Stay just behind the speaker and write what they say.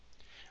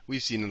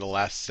we've seen in the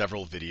last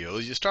several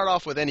videos, you start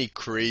off with any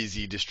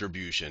crazy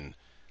distribution.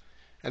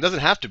 It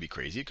doesn't have to be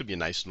crazy. It could be a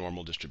nice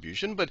normal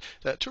distribution. But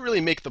to really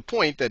make the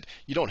point that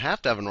you don't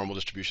have to have a normal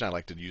distribution, I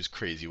like to use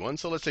crazy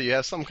ones. So let's say you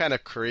have some kind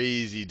of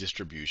crazy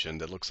distribution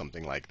that looks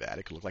something like that.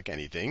 It could look like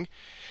anything.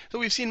 So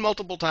we've seen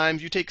multiple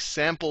times you take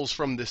samples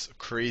from this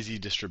crazy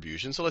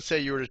distribution. So let's say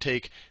you were to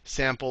take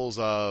samples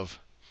of,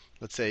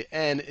 let's say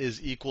n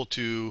is equal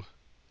to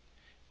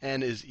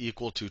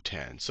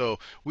 10. So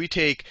we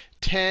take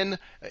 10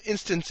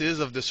 instances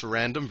of this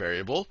random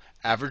variable,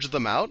 average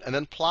them out, and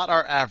then plot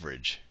our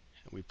average.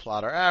 We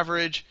plot our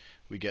average.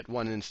 We get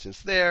one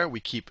instance there. We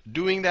keep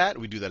doing that.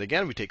 We do that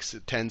again. We take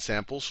 10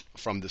 samples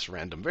from this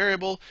random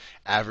variable,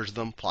 average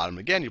them, plot them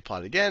again. You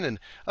plot it again. And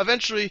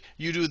eventually,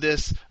 you do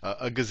this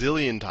a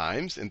gazillion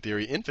times, in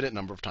theory, infinite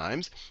number of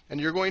times. And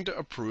you're going to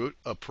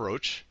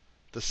approach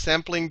the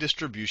sampling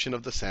distribution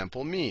of the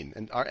sample mean.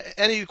 And our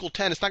n equal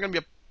 10, it's not going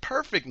to be a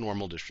perfect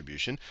normal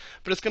distribution,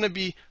 but it's going to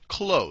be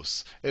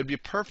close. It would be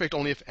perfect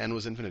only if n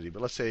was infinity.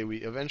 But let's say we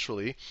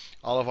eventually,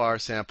 all of our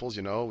samples,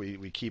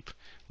 we keep,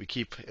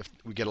 if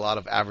we get a lot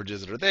of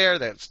averages that are there,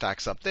 that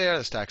stacks up there,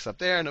 that stacks up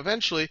there, and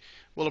eventually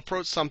we'll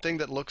approach something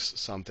that looks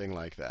something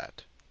like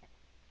that.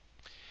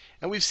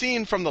 And we've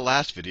seen from the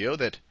last video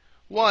that,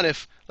 one,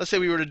 if, let's say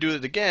we were to do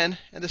it again,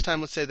 and this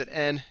time let's say that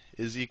n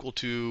is equal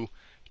to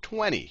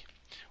 20.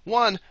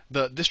 One,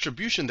 the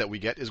distribution that we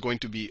get is going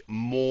to be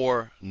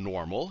more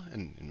normal,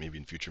 and maybe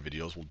in future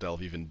videos we'll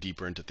delve even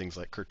deeper into things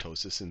like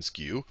kurtosis and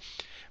skew.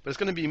 But it's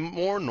going to be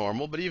more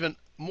normal, but even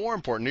more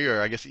importantly,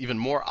 or I guess even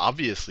more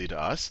obviously to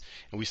us,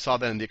 and we saw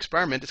that in the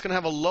experiment, it's going to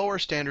have a lower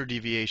standard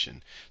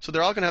deviation. So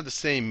they're all going to have the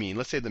same mean.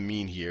 Let's say the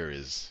mean here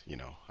is,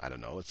 I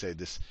don't know, let's say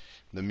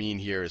the mean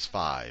here is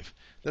 5.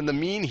 Then the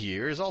mean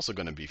here is also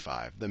going to be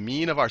 5. The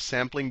mean of our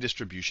sampling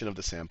distribution of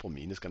the sample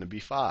mean is going to be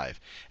 5.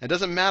 And it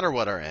doesn't matter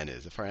what our n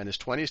is. If our n is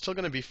 20, it's still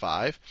going to be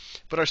 5.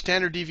 But our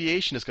standard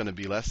deviation is going to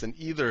be less than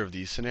either of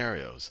these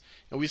scenarios.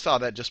 And we saw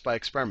that just by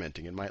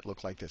experimenting. It might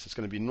look like this. It's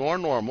going to be more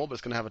normal, but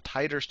it's going to have a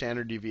tighter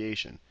standard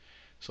deviation.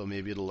 So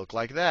maybe it'll look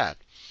like that.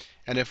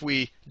 And if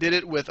we did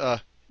it with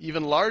a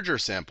even larger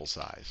sample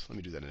size, let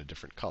me do that in a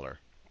different color.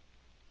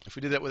 If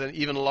we do that with an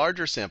even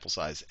larger sample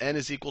size, n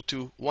is equal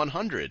to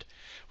 100,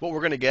 what we're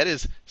going to get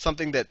is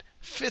something that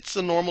fits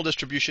the normal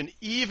distribution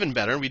even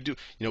better. And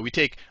we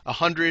take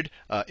 100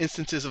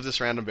 instances of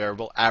this random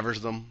variable, average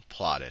them,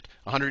 plot it.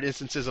 100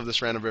 instances of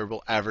this random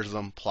variable, average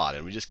them, plot it.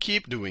 And we just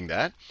keep doing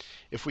that.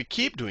 If we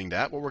keep doing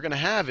that, what we're going to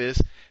have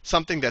is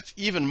something that's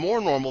even more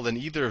normal than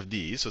either of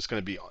these. So it's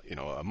going to be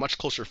a much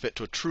closer fit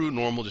to a true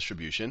normal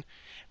distribution.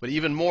 But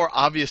even more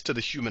obvious to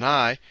the human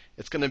eye,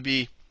 it's going to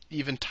be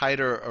even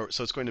tighter.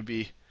 So it's going to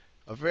be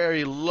a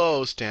very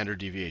low standard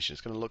deviation.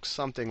 It's going to look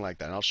something like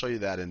that. And I'll show you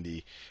that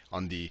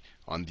on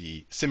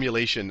the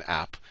simulation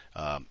app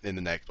in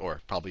the next,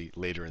 or probably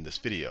later in this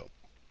video.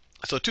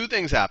 So two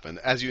things happen.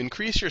 As you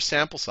increase your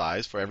sample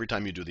size for every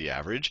time you do the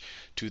average,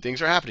 two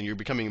things are happening. You're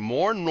becoming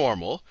more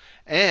normal,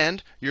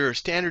 and your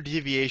standard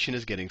deviation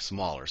is getting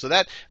smaller. So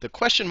that the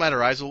question might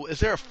arise, well, is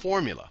there a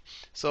formula?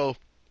 So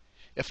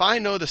if I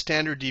know the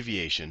standard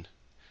deviation,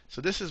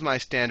 so this is my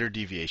standard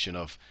deviation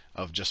of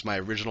just my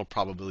original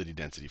probability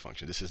density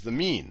function. This is the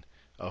mean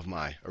of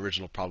my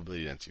original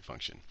probability density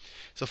function.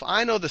 So if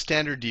I know the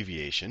standard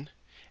deviation,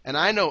 and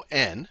I know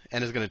n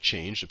is going to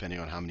change depending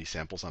on how many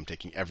samples I'm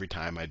taking every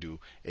time I do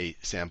a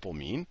sample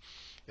mean.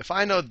 If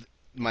I know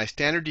my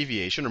standard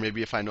deviation, or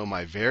maybe if I know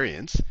my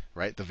variance,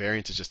 right? The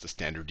variance is just the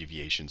standard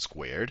deviation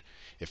squared.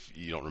 If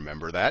you don't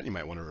remember that, you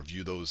might want to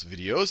review those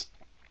videos.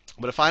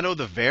 But if I know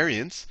the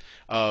variance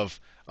of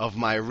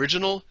my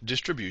original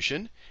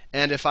distribution,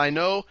 and if I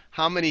know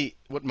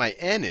what my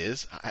n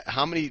is,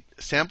 how many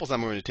samples I'm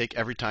going to take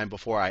every time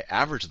before I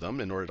average them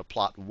in order to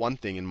plot one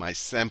thing in my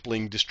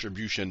sampling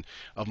distribution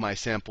of my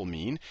sample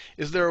mean,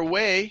 is there a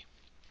way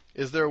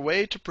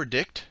to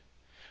predict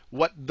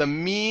what the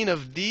mean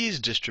of these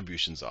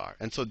distributions are?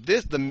 And so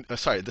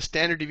the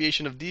standard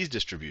deviation of these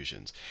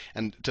distributions.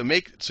 And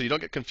so you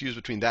don't get confused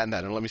between that and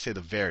that. And let me say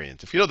the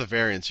variance. If you know the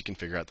variance, you can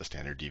figure out the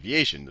standard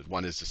deviation.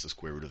 One is just the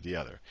square root of the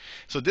other.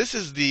 So this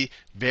is the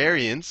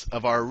variance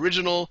of our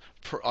original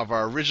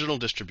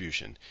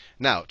distribution.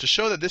 Now, to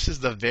show that this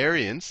is the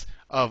variance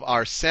of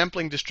our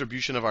sampling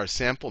distribution of our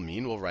sample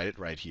mean, we'll write it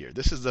right here.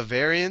 This is the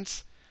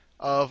variance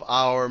of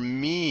our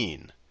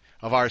mean,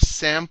 of our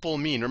sample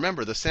mean.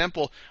 Remember,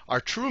 our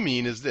true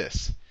mean is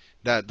this.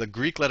 That the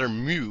Greek letter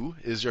mu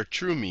is your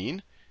true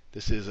mean.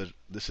 This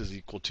is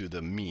equal to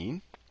the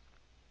mean.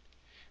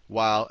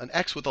 While an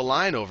x with a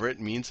line over it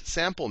means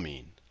sample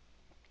mean.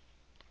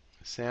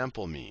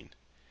 Sample mean.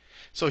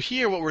 So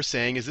here what we're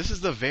saying is this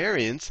is the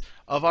variance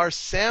of our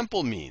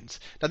sample means.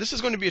 Now this is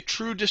going to be a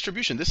true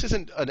distribution. This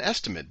isn't an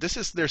estimate.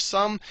 There's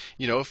some,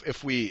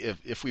 if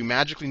we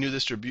magically knew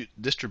this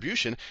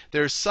distribution,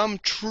 there's some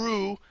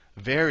true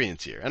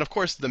variance here. And of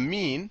course the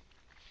mean,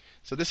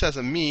 so this has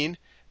a mean.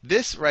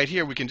 This right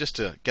here, we can just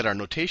to get our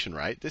notation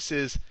right, this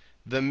is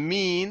the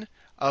mean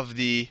of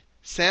the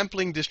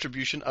sampling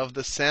distribution of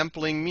the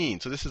sampling mean.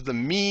 So this is the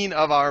mean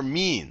of our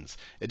means.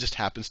 It just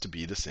happens to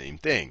be the same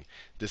thing.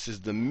 This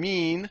is the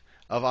mean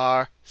of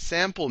our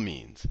sample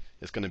means.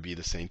 It's going to be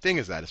the same thing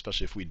as that,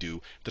 especially if we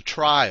do the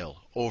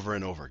trial over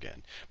and over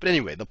again. But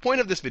anyway, the point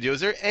of this video,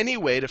 is there any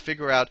way to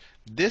figure out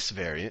this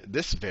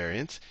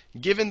variance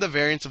given the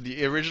variance of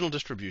the original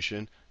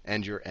distribution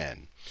and your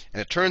n?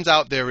 And it turns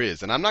out there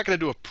is. And I'm not going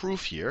to do a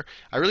proof here.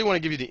 I really want to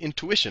give you the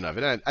intuition of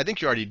it. And I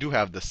think you already do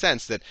have the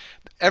sense that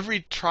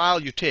every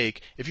trial you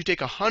take, if you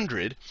take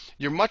 100,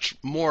 you're much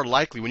more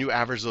likely, when you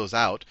average those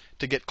out,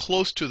 to get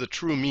close to the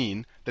true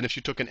mean than if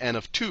you took an n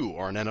of 2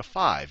 or an n of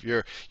 5.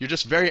 You're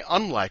just very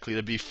unlikely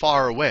to be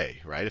far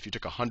away, right, if you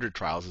took 100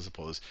 trials as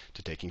opposed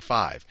to taking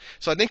 5.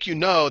 So I think you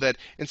know that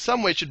in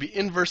some way it should be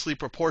inversely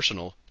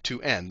proportional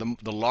to n.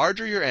 The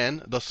larger your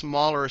n, the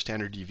smaller a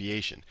standard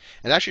deviation.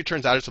 And it actually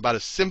turns out it's about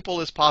as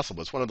simple as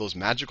possible. It's one of those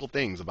magical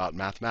things about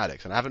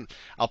mathematics. And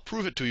I'll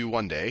prove it to you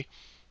one day.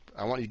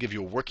 I want to give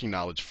you a working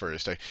knowledge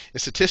first. In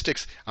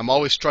statistics, I'm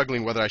always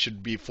struggling whether I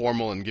should be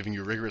formal and giving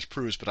you rigorous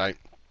proofs, but I've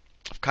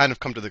kind of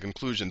come to the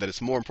conclusion that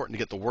it's more important to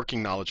get the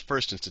working knowledge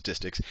first in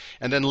statistics.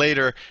 And then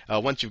later,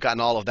 once you've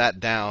gotten all of that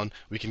down,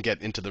 we can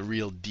get into the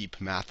real deep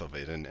math of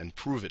it and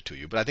prove it to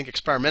you. But I think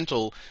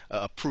experimental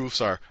proofs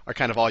are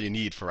kind of all you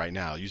need for right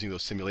now, using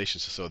those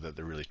simulations to show that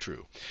they're really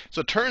true.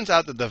 So it turns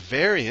out that the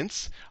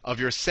variance of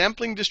your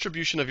sampling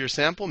distribution of your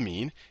sample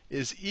mean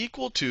is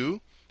equal to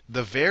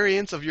the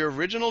variance of your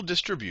original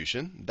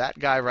distribution, that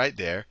guy right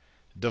there,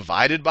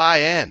 divided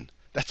by n.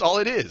 That's all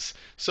it is.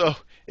 So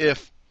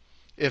if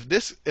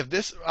this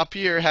up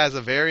here has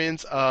a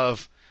variance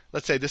of,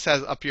 let's say this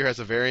up here has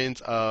a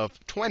variance of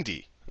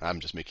 20. I'm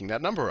just making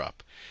that number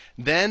up.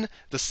 Then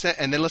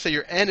and then let's say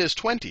your n is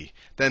 20.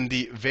 Then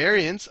the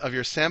variance of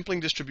your sampling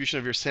distribution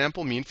of your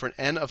sample mean for an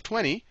n of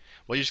 20,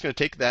 well, you're just going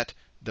to take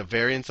the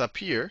variance up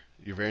here,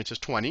 your variance is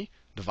 20,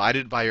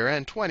 divided by your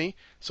n, 20.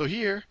 So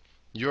here,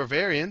 your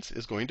variance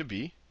is going to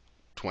be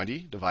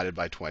 20 divided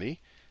by 20,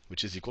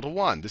 which is equal to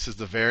 1. This is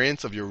the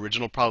variance of your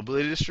original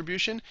probability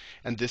distribution,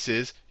 and this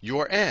is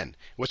your n.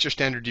 What's your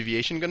standard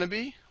deviation going to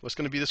be? What's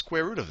going to be the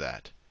square root of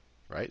that?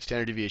 Right?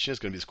 Standard deviation is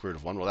going to be the square root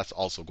of 1. Well, that's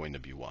also going to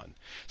be 1.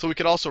 So we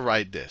could also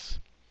write this.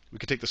 We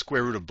could take the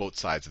square root of both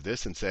sides of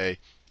this and say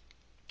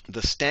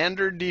the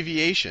standard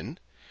deviation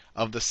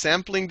of the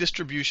sampling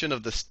distribution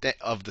of the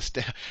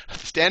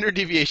standard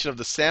deviation of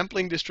the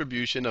sampling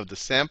distribution of the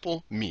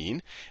sample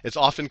mean. It's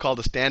often called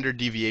the standard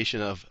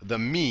deviation of the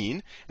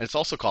mean, and it's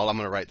also called, I'm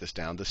going to write this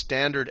down, the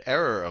standard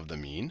error of the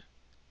mean.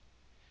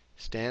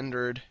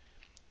 Standard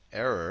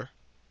error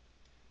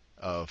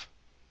of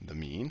the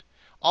mean.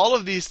 All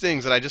of these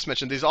things that I just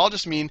mentioned, these all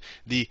just mean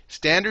the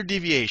standard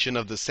deviation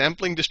of the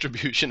sampling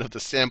distribution of the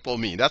sample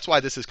mean. That's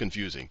why this is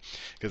confusing,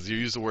 because you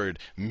use the word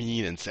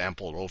mean and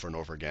sample over and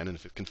over again. And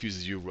if it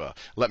confuses you,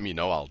 let me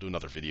know. I'll do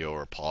another video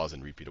or pause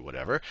and repeat or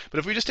whatever. But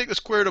if we just take the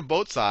square root of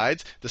both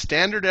sides, the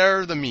standard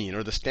error of the mean,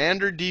 or the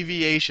standard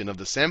deviation of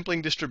the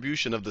sampling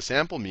distribution of the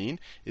sample mean,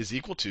 is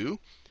equal to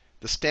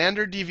the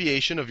standard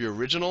deviation of your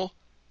original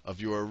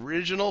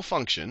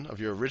function,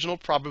 of your original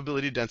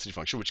probability density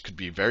function, which could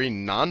be very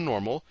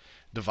non-normal,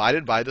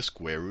 divided by the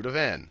square root of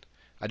n.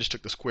 I just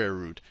took the square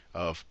root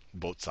of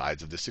both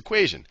sides of this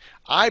equation.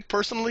 I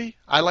personally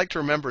like to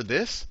remember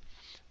this,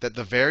 that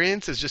the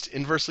variance is just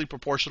inversely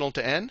proportional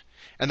to n.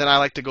 And then I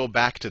like to go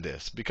back to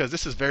this, because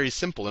this is very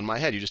simple in my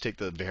head. You just take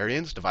the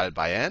variance divided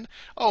by n.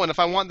 Oh, and if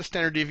I want the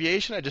standard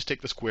deviation, I just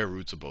take the square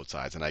roots of both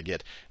sides, and I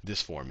get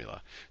this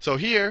formula. So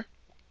here,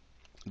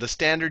 the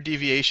standard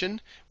deviation,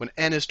 when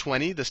n is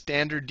 20, the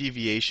standard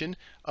deviation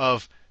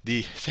of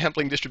the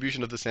sampling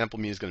distribution of the sample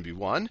mean is going to be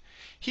 1.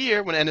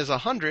 Here, when n is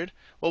 100,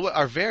 well,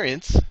 our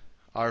variance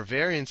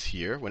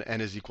here, when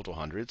n is equal to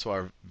 100, so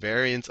our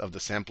variance of the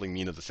sampling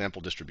mean of the sample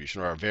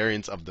distribution, or our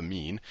variance of the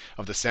mean,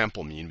 of the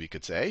sample mean, we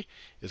could say,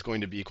 is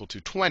going to be equal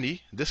to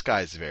 20, this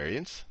guy's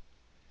variance,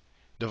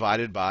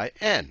 divided by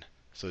n.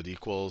 So it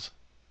equals,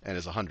 n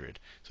is 100,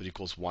 so it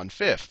equals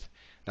 1/5.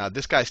 Now,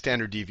 this guy's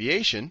standard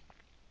deviation,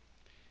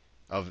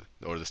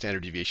 or the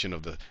standard deviation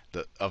of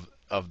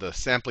the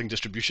sampling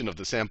distribution of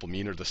the sample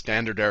mean, or the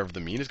standard error of the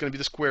mean, is going to be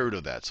the square root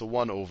of that. So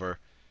 1 over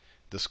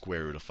the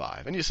square root of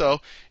 5. And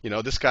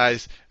this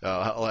guy's be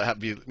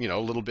a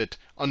little bit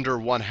under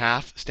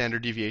 1/2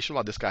 standard deviation,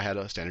 while this guy had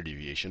a standard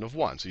deviation of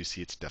 1. So you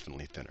see it's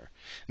definitely thinner.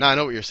 Now I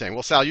know what you're saying.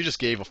 Well, Sal, you just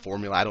gave a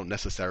formula. I don't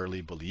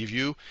necessarily believe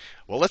you.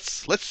 Well,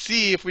 let's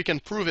see if we can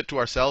prove it to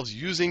ourselves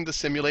using the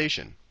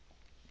simulation.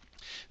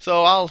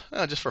 So I'll,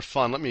 just for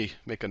fun, let me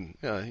make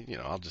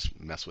I'll just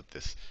mess with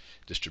this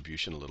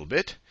distribution a little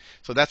bit.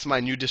 So that's my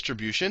new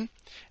distribution.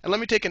 And let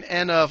me take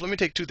let me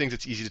take two things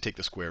it's easy to take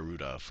the square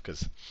root of,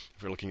 because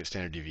if we're looking at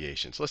standard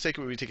deviation. So let's take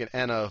an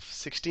n of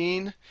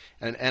 16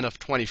 and an n of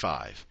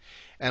 25.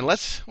 And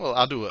let's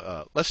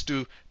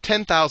do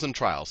 10,000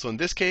 trials. So in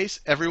this case,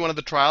 every one of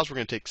the trials, we're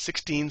going to take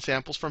 16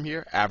 samples from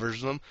here,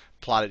 average them,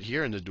 plot it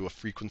here, and then do a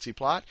frequency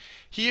plot.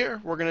 Here,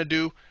 we're going to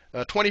do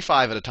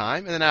 25 at a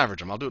time, and then average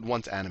them. I'll do it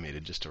once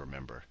animated just to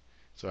remember.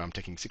 So I'm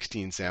taking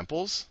 16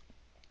 samples,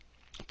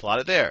 plot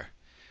it there.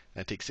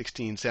 I take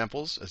 16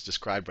 samples as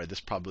described by this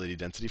probability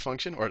density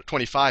function, or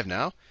 25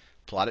 now,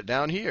 plot it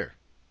down here.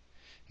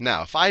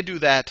 Now, if I do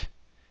that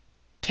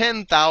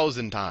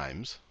 10,000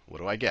 times, what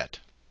do I get?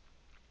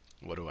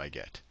 What do I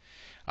get?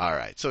 All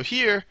right, so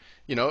here,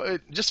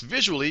 just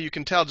visually, you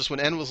can tell just when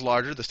n was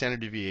larger, the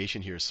standard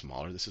deviation here is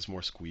smaller. This is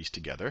more squeezed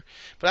together.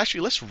 But actually,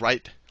 let's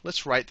write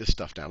this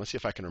stuff down. Let's see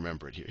if I can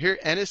remember it here. Here,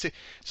 n is,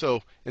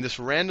 so in this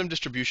random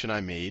distribution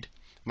I made,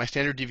 my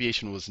standard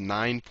deviation was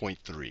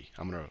 9.3.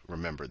 I'm going to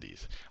remember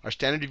these. Our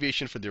standard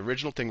deviation for the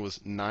original thing was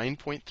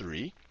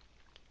 9.3.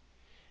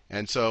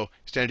 And so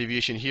standard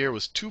deviation here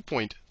was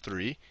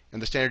 2.3,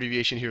 and the standard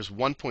deviation here is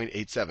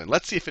 1.87.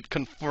 Let's see if it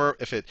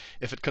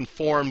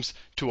conforms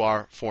to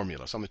our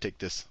formula. So I'm going to take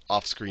this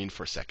off screen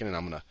for a second, and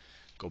I'm going to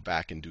go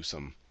back and do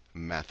some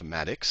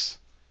mathematics.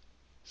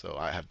 So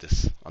I have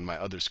this on my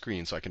other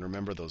screen so I can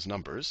remember those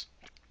numbers.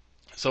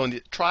 So in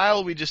the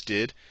trial we just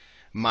did,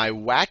 my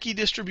wacky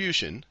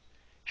distribution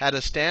had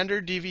a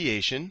standard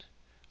deviation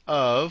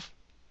of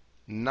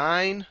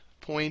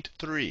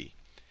 9.3.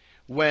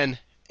 When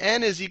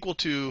n is equal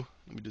to,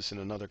 let me do this in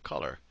another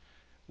color.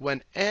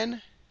 When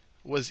n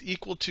was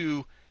equal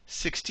to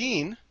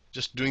 16,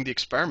 just doing the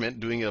experiment,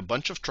 doing a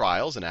bunch of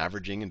trials and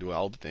averaging and doing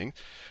all the things,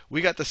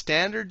 we got the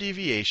standard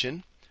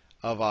deviation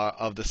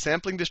of the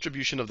sampling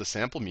distribution of the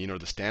sample mean, or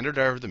the standard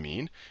error of the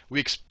mean. We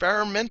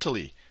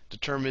experimentally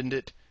determined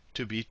it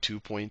to be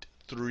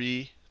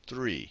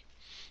 2.33.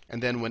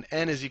 And then when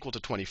n is equal to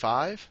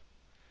 25,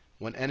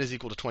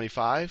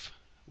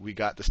 we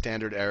got the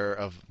standard error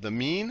of the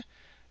mean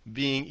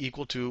being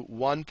equal to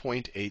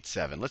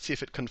 1.87. Let's see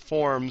if it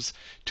conforms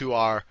to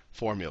our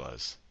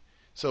formulas.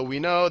 So we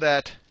know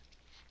that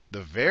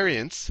the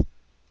variance,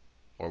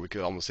 or we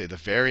could almost say the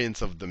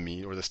variance of the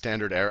mean, or the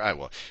standard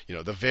error,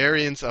 the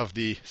variance of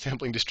the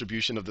sampling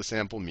distribution of the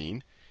sample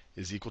mean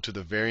is equal to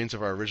the variance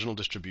of our original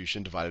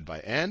distribution divided by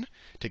n.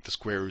 Take the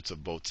square roots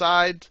of both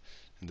sides,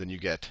 and then you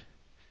get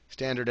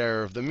standard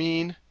error of the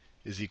mean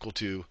is equal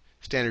to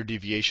standard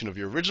deviation of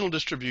your original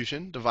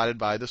distribution divided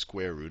by the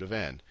square root of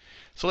n.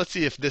 So let's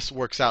see if this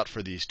works out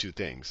for these two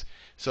things.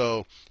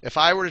 So if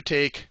I were to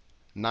take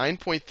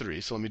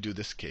 9.3, so let me do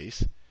this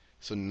case.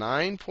 So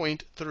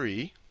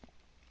 9.3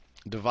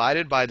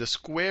 divided by the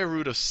square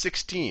root of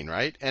 16,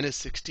 right? N is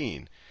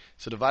 16.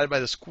 So divided by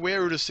the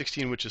square root of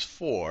 16, which is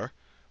 4,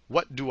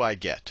 what do I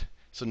get?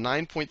 So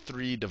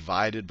 9.3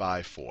 divided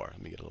by 4.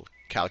 Let me get a little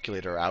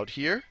calculator out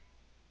here.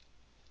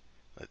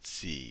 Let's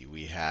see.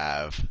 We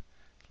have,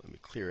 let me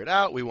clear it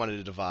out. We wanted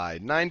to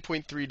divide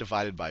 9.3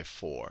 divided by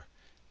 4.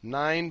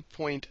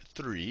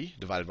 9.3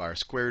 divided by our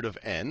square root of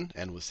n,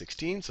 n was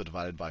 16, so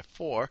divided by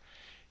 4,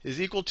 is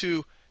equal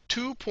to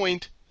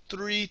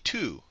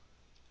 2.32.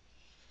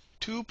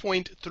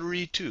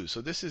 2.32.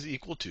 So this is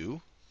equal to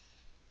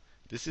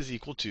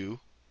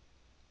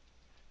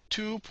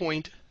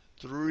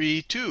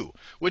 2.32,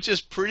 which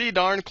is pretty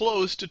darn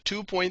close to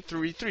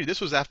 2.33.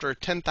 This was after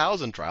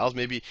 10,000 trials.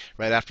 Maybe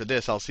right after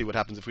this, I'll see what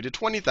happens if we did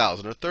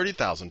 20,000 or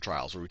 30,000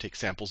 trials, where we take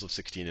samples of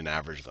 16 and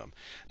average them.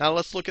 Now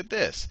let's look at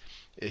this.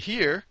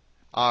 Here,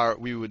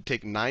 we would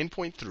take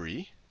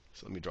 9.3.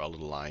 So let me draw a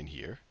little line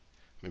here.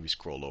 Maybe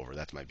scroll over.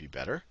 That might be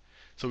better.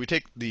 So we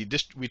take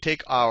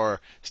our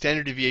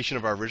standard deviation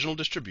of our original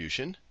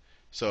distribution.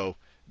 So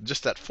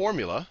just that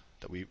formula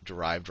that we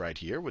derived right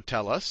here would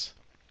tell us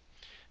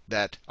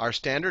that our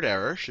standard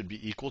error should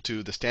be equal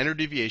to the standard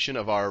deviation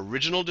of our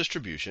original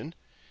distribution,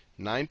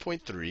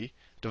 9.3,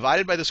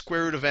 divided by the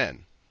square root of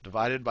n,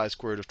 divided by the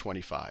square root of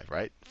 25,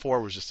 right?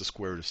 4 was just the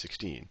square root of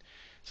 16.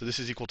 So this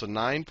is equal to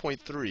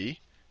 9.3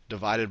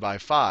 divided by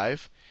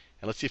 5.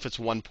 And let's see if it's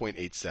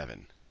 1.87.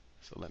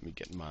 So let me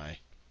get my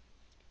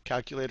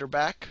calculator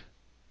back.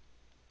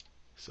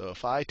 So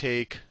if I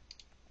take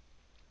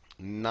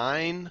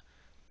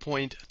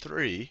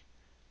 9.3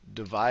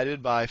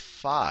 divided by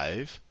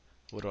 5,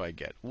 what do I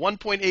get?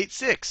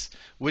 1.86,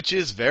 which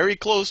is very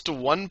close to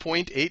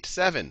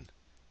 1.87.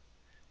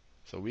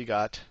 So we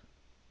got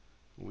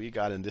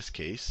in this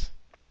case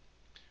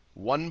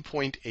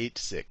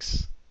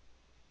 1.86.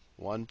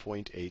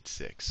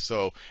 1.86.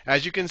 So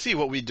as you can see,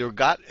 what we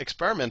got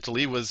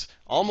experimentally was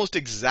almost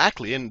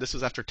exactly, and this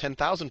was after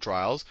 10,000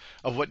 trials,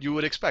 of what you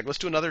would expect. Let's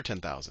do another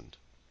 10,000.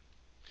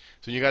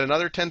 So you got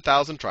another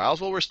 10,000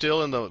 trials. Well, we're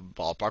still in the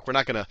ballpark. We're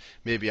not going to,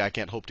 maybe I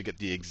can't hope to get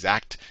the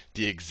exact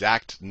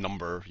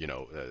number,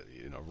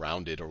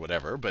 rounded or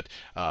whatever. But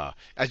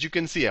as you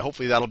can see,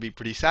 hopefully that'll be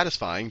pretty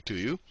satisfying to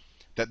you,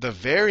 that the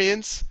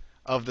variance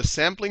of the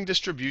sampling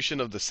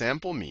distribution of the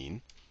sample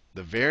mean,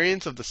 the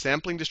variance of the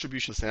sampling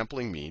distribution of the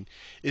sampling mean,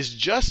 is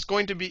just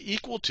going to be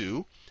equal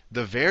to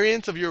the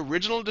variance of your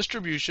original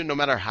distribution, no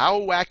matter how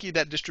wacky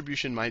that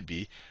distribution might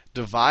be,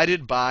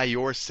 divided by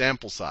your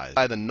sample size,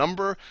 by the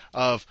number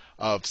of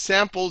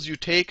samples you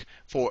take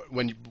for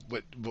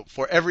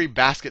for every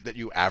basket that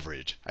you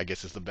average, I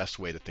guess is the best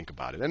way to think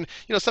about it. And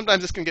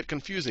sometimes this can get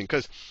confusing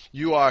because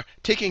you are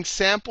taking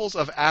samples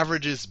of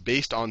averages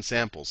based on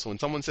samples. So when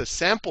someone says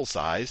sample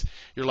size,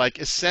 you're like,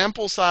 is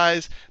sample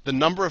size the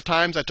number of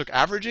times I took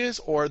averages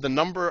or the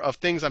number of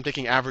things I'm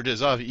taking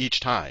averages of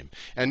each time?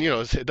 And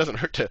it doesn't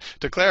hurt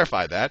to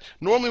clarify that.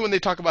 Normally when they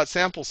talk about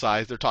sample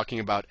size, they're talking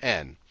about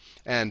n.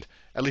 And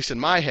at least in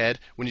my head,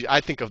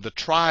 I think of the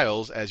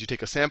trials as you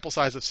take a sample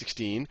size of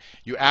 16,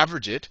 you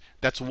average it,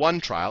 that's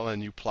one trial,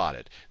 and you plot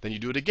it. Then you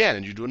do it again,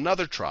 and you do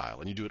another trial,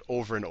 and you do it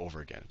over and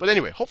over again. But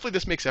anyway, hopefully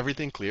this makes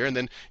everything clear, and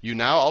then you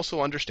now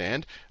also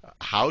understand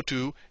how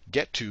to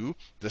get to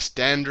the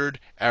standard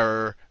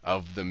error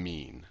of the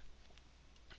mean.